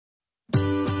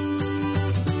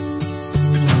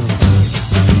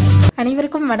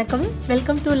அனைவருக்கும் வணக்கம்.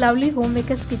 Welcome to lovely home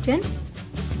makers kitchen.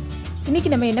 இன்றைக்கி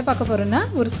நம்ம என்ன பார்க்க போகிறோம்னா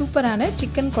ஒரு சூப்பரான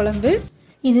சிக்கன் குழம்பு.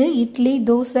 இது இட்லி,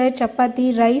 தோசை, சப்பாத்தி,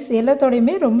 ரைஸ்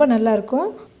எல்லாத்தோடையுமே ரொம்ப நல்லாயிருக்கும்.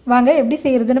 வாங்க எப்படி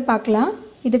செய்கிறதுன்னு பார்க்கலாம்.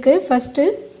 இதுக்கு ஃபஸ்ட்டு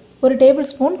ஒரு டேபிள்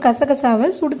ஸ்பூன் கசகசாவை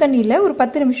சுடு தண்ணியில் ஒரு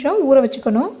 10 நிமிஷம் ஊற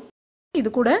வச்சுக்கணும்.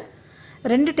 இது கூட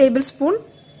 2 டேபிள் ஸ்பூன்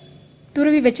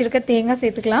துருவி வச்சுருக்க தேங்காய்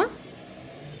சேர்த்துக்கலாம்.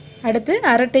 அடுத்து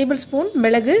அரை டேபிள் ஸ்பூன்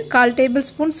மிளகு, 1/4 டேபிள்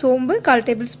ஸ்பூன் சோம்பு, 1/4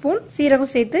 டேபிள் ஸ்பூன் சீரகம்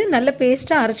சேர்த்து நல்ல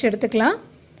பேஸ்ட்டாக அரைச்சி எடுத்துக்கலாம்.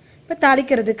 இப்போ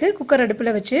தாளிக்கிறதுக்கு குக்கர்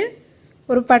அடுப்பில் வச்சு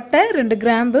ஒரு பட்டை, 2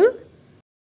 கிராம்பு,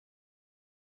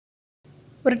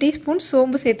 1 டீஸ்பூன்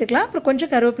சோம்பு சேர்த்துக்கலாம். அப்புறம்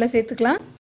கொஞ்சம் கருவேப்பிலை சேர்த்துக்கலாம்.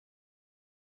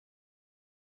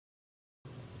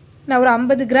 நான் ஒரு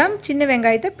 50 கிராம் சின்ன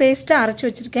வெங்காயத்தை பேஸ்ட்டாக அரைச்சி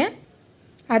வச்சுருக்கேன்.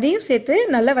 அதையும் சேர்த்து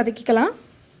நல்லா வதக்கிக்கலாம்.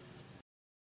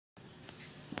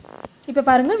 இப்போ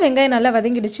பாருங்கள், வெங்காயம் நல்லா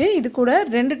வதங்கிடுச்சு. இது கூட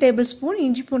 2 டேபிள் ஸ்பூன்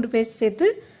இஞ்சி பூண்டு பேஸ்ட் சேர்த்து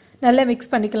நல்லா மிக்ஸ்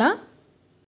பண்ணிக்கலாம்.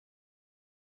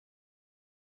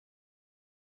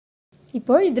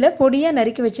 இப்போது இதில் பொடியாக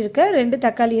நறுக்கி வச்சுருக்க 2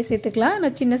 தக்காளியை சேர்த்துக்கலாம்.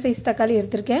 நான் சின்ன சைஸ் தக்காளி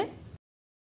எடுத்திருக்கேன்.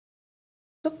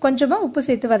 கொஞ்சமாக உப்பு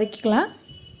சேர்த்து வதக்கிக்கலாம்.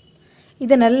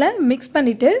 இதை நல்லா மிக்ஸ்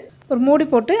பண்ணிவிட்டு ஒரு மூடி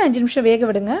போட்டு 5 நிமிஷம் வேக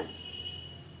விடுங்க.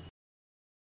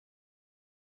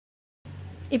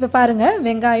 இப்போ பாருங்கள்,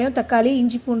 வெங்காயம், தக்காளி,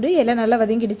 இஞ்சி பூண்டு எல்லாம் நல்லா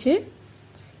வதங்கிடுச்சு.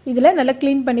 இதில் நல்லா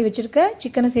க்ளீன் பண்ணி வச்சுருக்க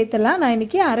சிக்கனை சேர்த்துடலாம். நான்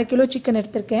இன்றைக்கி 1/2 கிலோ சிக்கன்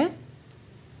எடுத்திருக்கேன்.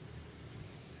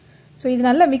 ஸோ இது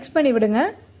நல்லா மிக்ஸ் பண்ணி விடுங்க.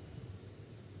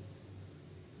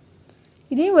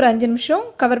 இதையும் ஒரு 5 நிமிஷம்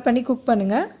கவர் பண்ணி குக்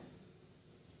பண்ணுங்கள்.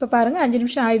 இப்போ பாருங்கள், 5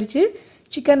 நிமிஷம் ஆயிடுச்சு.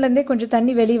 சிக்கன்லேருந்தே கொஞ்சம்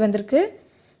தண்ணி வெளியே வந்திருக்கு.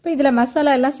 இப்போ இதில்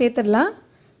மசாலா எல்லாம் சேர்த்துடலாம்.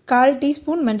 1/4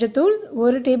 டீஸ்பூன் மஞ்சத்தூள்,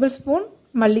 1 டேபிள் ஸ்பூன்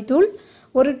மல்லித்தூள்,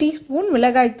 1 டீஸ்பூன்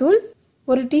மிளகாய்த்தூள்,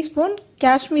 1 டீஸ்பூன்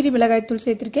காஷ்மீரி மிளகாய்த்தூள்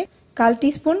சேர்த்துருக்கேன். 1/4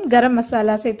 டீஸ்பூன் கரம்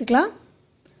மசாலா சேர்த்துக்கலாம்.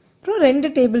 அப்புறம் 2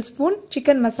 டேபிள் ஸ்பூன்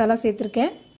சிக்கன் மசாலா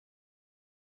சேர்த்துருக்கேன்.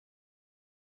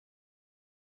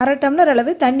 1/2 டம்ளர்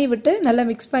அளவு தண்ணி விட்டு நல்லா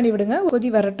மிக்ஸ் பண்ணி விடுங்க.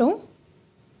 கொதி வரட்டும்.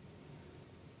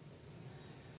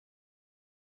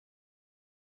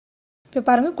 இப்போ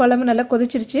பாருங்கள், குழம்பு நல்லா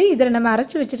கொதிச்சிருச்சு. இதில் நம்ம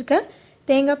அரைச்சி வச்சுருக்க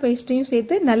தேங்காய் பேஸ்ட்டையும்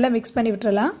சேர்த்து நல்லா மிக்ஸ் பண்ணி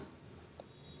விட்டுறலாம்.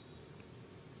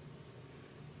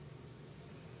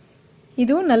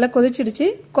 இதுவும் நல்லா கொதிச்சிடுச்சு.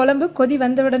 குழம்பு கொதி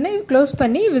வந்த உடனே க்ளோஸ்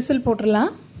பண்ணி விசில்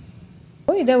போட்டுடலாம்.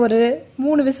 இதை ஒரு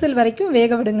 3 விசில் வரைக்கும்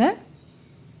வேக விடுங்க.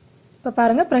 இப்போ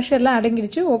பாருங்கள், ப்ரெஷர்லாம்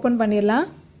அடங்கிடுச்சு. ஓப்பன் பண்ணிடலாம்.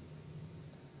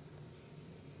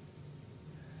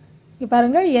 இப்போ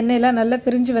பாருங்கள், எண்ணெயெல்லாம் நல்லா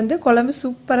பிரிஞ்சு வந்து குழம்பு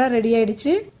சூப்பராக ரெடி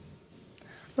ஆகிடுச்சு.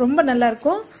 ரொம்ப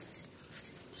நல்லாயிருக்கும்.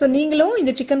 ஸோ நீங்களும்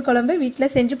இந்த சிக்கன் குழம்பு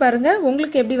வீட்டில் செஞ்சு பாருங்கள்.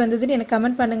 உங்களுக்கு எப்படி வந்ததுன்னு எனக்கு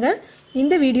கமெண்ட் பண்ணுங்கள்.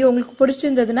 இந்த வீடியோ உங்களுக்கு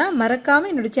பிடிச்சிருந்ததுன்னா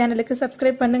மறக்காமல் என்னோடய சேனலுக்கு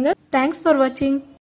சப்ஸ்கிரைப் பண்ணுங்கள். தேங்க்ஸ் ஃபார் வாட்சிங்.